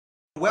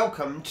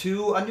Welcome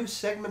to a new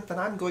segment that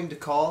I'm going to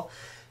call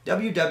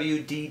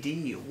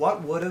WWDD,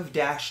 What Would Have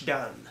Dash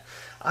Done.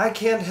 I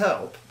can't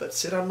help but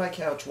sit on my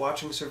couch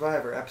watching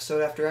Survivor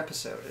episode after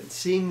episode and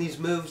seeing these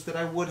moves that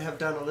I would have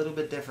done a little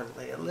bit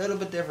differently.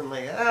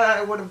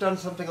 I would have done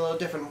something a little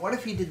different. What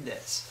if he did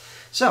this?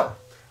 So,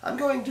 I'm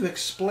going to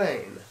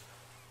explain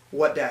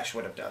what Dash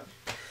would have done.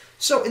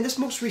 So, in this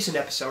most recent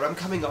episode, I'm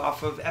coming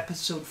off of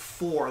episode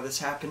 4. This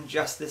happened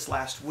just this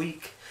last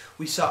week.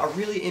 We saw a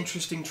really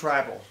interesting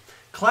tribal.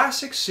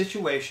 Classic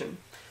situation,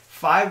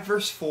 5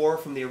 versus 4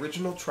 from the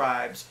original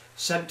tribes,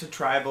 sent to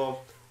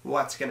tribal,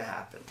 what's going to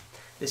happen?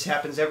 This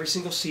happens every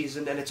single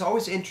season, and it's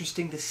always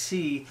interesting to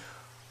see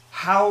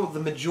how the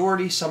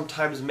majority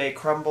sometimes may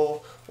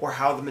crumble, or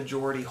how the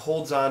majority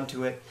holds on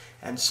to it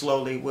and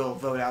slowly will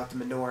vote out the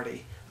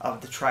minority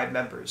of the tribe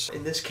members.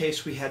 In this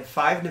case, we had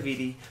 5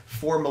 Navidi,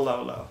 4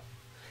 Malolo.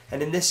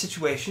 And in this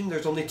situation,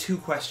 there's only 2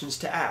 questions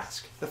to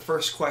ask. The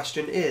first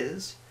question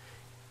is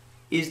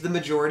the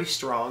majority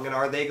strong, and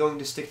are they going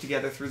to stick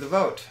together through the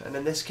vote? And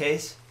in this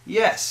case,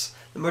 yes,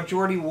 the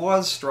majority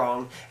was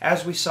strong.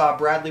 As we saw,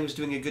 Bradley was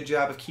doing a good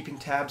job of keeping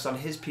tabs on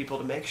his people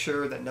to make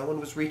sure that no one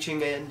was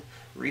reaching in,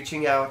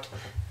 reaching out,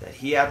 that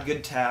he had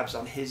good tabs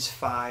on his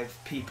 5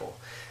 people.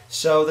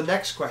 So the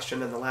next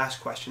question, and the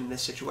last question in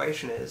this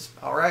situation is,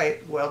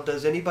 alright, well,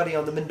 does anybody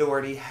on the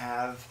minority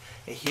have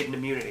a hidden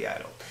immunity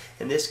idol?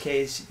 In this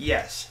case,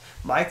 yes.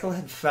 Michael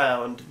had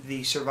found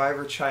the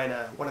Survivor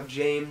China, one of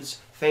James'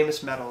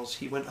 famous medals.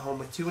 He went home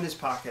with 2 in his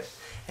pocket,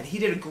 and he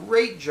did a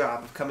great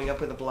job of coming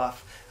up with a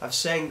bluff of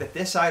saying that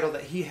this idol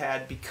that he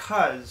had,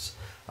 because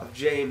of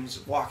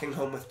James walking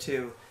home with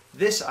 2,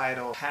 this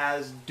idol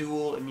has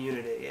dual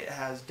immunity. It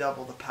has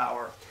double the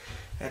power.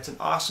 It's an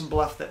awesome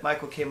bluff that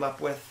Michael came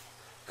up with.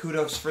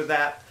 Kudos for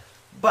that.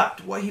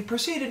 But what he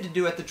proceeded to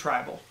do at the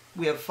tribal,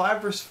 we have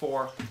 5 versus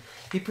 4,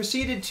 he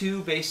proceeded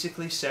to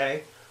basically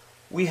say,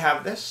 we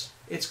have this,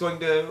 it's going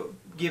to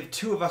give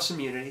 2 of us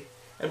immunity,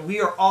 and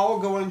we are all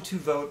going to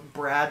vote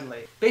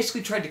Bradley.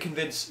 Basically tried to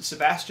convince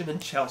Sebastian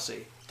and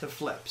Chelsea to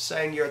flip,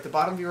 saying you're at the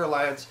bottom of your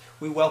alliance,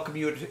 we welcome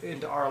you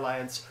into our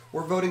alliance,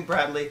 we're voting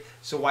Bradley,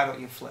 so why don't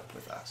you flip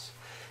with us?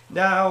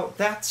 Now,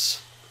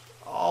 that's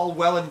all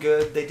well and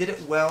good. They did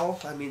it well.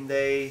 I mean,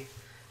 they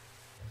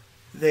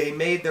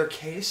made their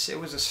case. It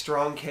was a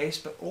strong case,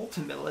 but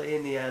ultimately,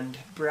 in the end,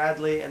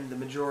 Bradley and the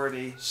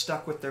majority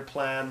stuck with their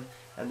plan,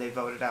 and they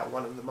voted out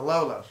one of the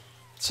Malolo.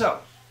 So,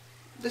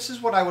 this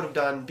is what I would have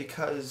done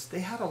because they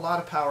had a lot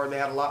of power and they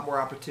had a lot more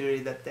opportunity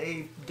that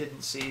they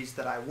didn't seize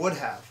that I would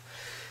have.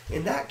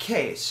 In that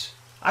case,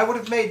 I would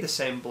have made the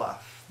same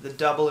bluff, the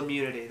double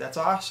immunity. That's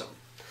awesome.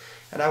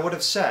 And I would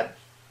have said,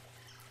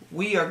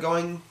 we are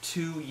going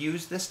to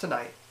use this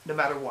tonight, no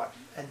matter what,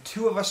 and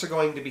 2 of us are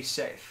going to be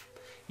safe.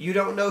 You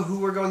don't know who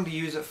we're going to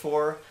use it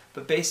for,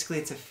 but basically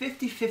it's a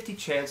 50-50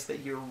 chance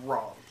that you're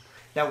wrong.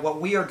 Now what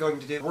we are going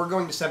to do, we're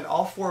going to send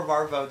all 4 of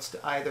our votes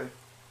to either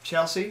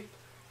Chelsea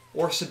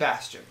or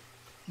Sebastian.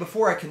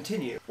 Before I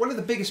continue, one of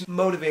the biggest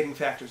motivating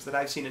factors that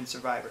I've seen in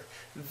Survivor,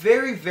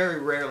 very, very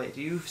rarely do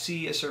you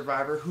see a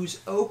survivor who's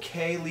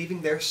okay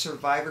leaving their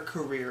survivor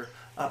career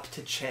up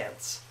to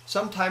chance.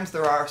 Sometimes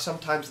there are,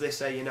 sometimes they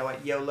say, you know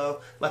what,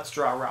 YOLO, let's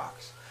draw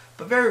rocks.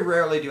 But very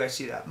rarely do I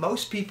see that.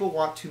 Most people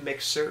want to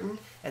make certain,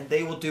 and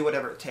they will do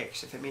whatever it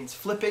takes. If it means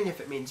flipping,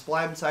 if it means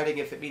blindsiding,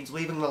 if it means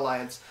leaving an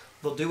alliance,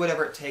 they'll do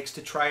whatever it takes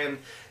to try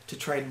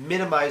and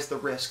minimize the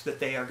risk that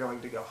they are going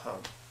to go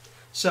home.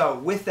 So,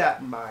 with that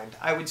in mind,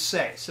 I would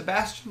say,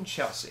 Sebastian and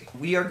Chelsea,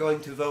 we are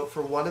going to vote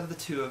for one of the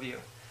 2 of you.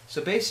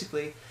 So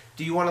basically,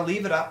 do you want to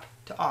leave it up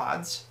to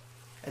odds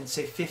and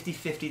say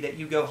 50-50 that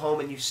you go home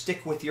and you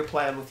stick with your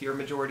plan with your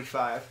majority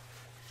 5?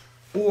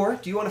 Or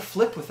do you want to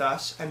flip with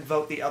us and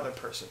vote the other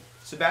person?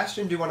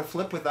 Sebastian, do you want to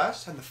flip with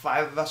us and the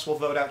 5 of us will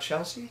vote out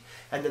Chelsea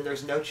and then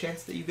there's no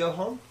chance that you go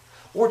home?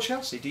 Or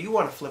Chelsea, do you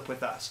want to flip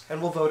with us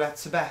and we'll vote out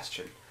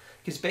Sebastian?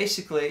 Because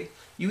basically,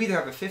 you either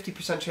have a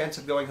 50% chance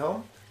of going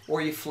home or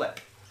you flip.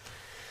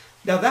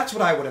 Now that's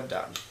what I would have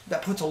done.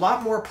 That puts a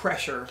lot more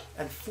pressure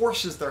and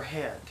forces their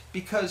hand.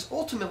 Because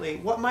ultimately,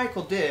 what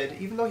Michael did,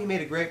 even though he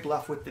made a great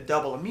bluff with the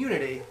double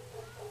immunity,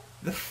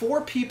 the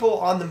 4 people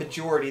on the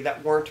majority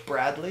that weren't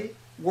Bradley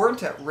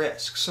weren't at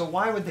risk. So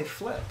why would they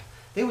flip?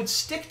 They would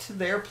stick to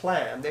their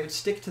plan. They would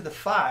stick to the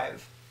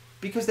 5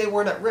 because they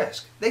weren't at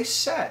risk. They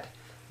said,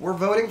 we're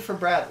voting for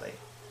Bradley.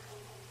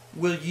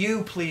 Will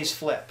you please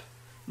flip?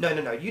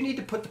 No. You need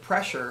to put the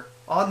pressure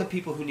on the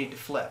people who need to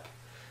flip.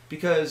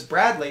 Because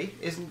Bradley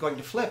isn't going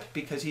to flip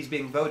because he's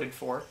being voted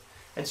for.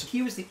 And so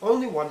he was the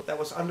only one that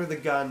was under the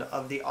gun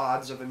of the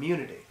odds of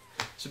immunity.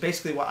 So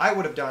basically what I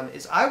would have done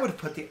is I would have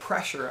put the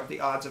pressure of the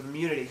odds of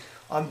immunity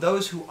on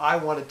those who I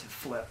wanted to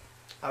flip.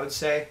 I would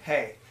say,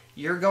 hey,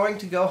 you're going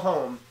to go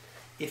home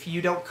if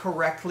you don't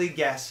correctly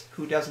guess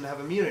who doesn't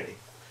have immunity.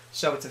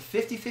 So it's a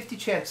 50-50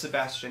 chance,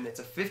 Sebastian. It's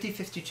a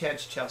 50-50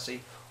 chance, Chelsea.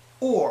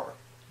 Or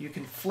you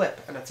can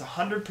flip, and it's a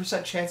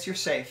 100% chance you're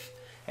safe,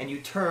 and you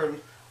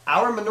turn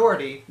our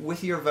minority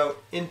with your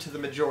vote into the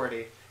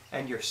majority,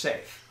 and you're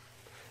safe.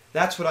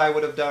 That's what I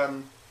would have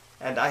done,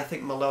 and I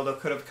think Malolo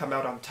could have come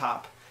out on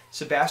top.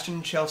 Sebastian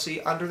and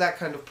Chelsea, under that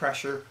kind of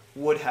pressure,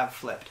 would have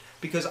flipped.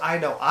 Because I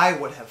know I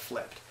would have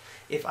flipped.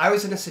 If I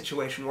was in a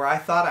situation where I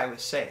thought I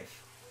was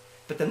safe,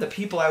 but then the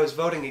people I was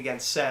voting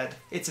against said,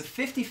 it's a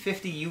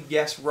 50-50 you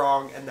guess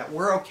wrong, and that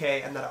we're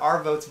okay, and that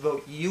our votes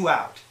vote you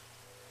out,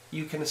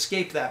 you can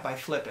escape that by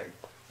flipping,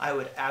 I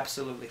would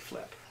absolutely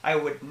flip. I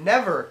would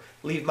never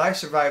leave my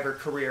Survivor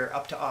career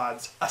up to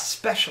odds,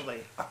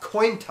 especially a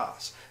coin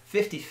toss,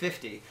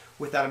 50-50,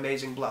 with that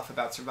amazing bluff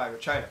about Survivor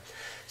China.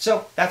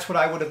 So that's what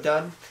I would have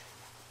done.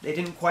 They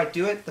didn't quite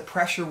do it. The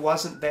pressure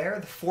wasn't there.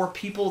 The 4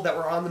 people that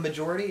were on the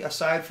majority,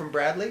 aside from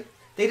Bradley,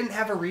 they didn't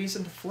have a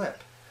reason to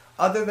flip.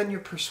 Other than your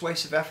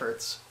persuasive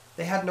efforts,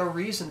 they had no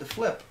reason to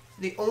flip.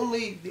 The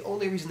only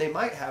reason they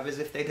might have is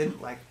if they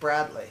didn't like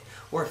Bradley,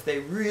 or if they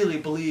really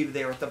believed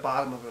they were at the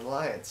bottom of an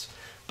alliance.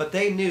 But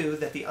they knew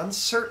that the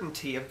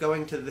uncertainty of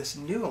going to this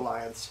new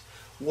alliance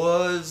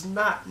was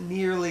not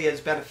nearly as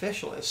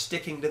beneficial as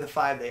sticking to the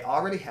 5 they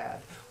already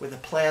had, with a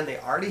plan they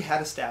already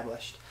had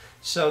established.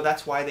 So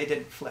that's why they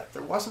didn't flip.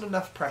 There wasn't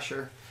enough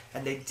pressure,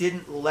 and they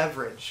didn't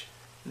leverage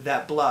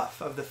that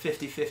bluff of the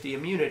 50-50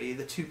 immunity,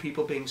 the 2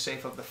 people being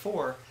safe of the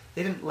 4.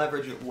 They didn't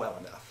leverage it well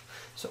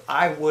enough. So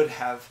I would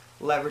have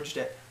leveraged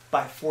it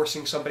by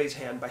forcing somebody's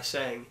hand, by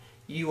saying,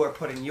 you are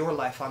putting your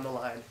life on the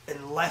line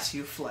unless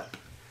you flip.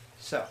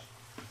 So,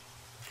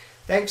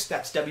 thanks.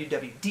 That's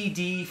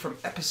WWDD from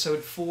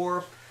episode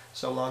 4.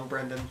 So long,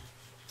 Brendan.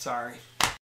 Sorry.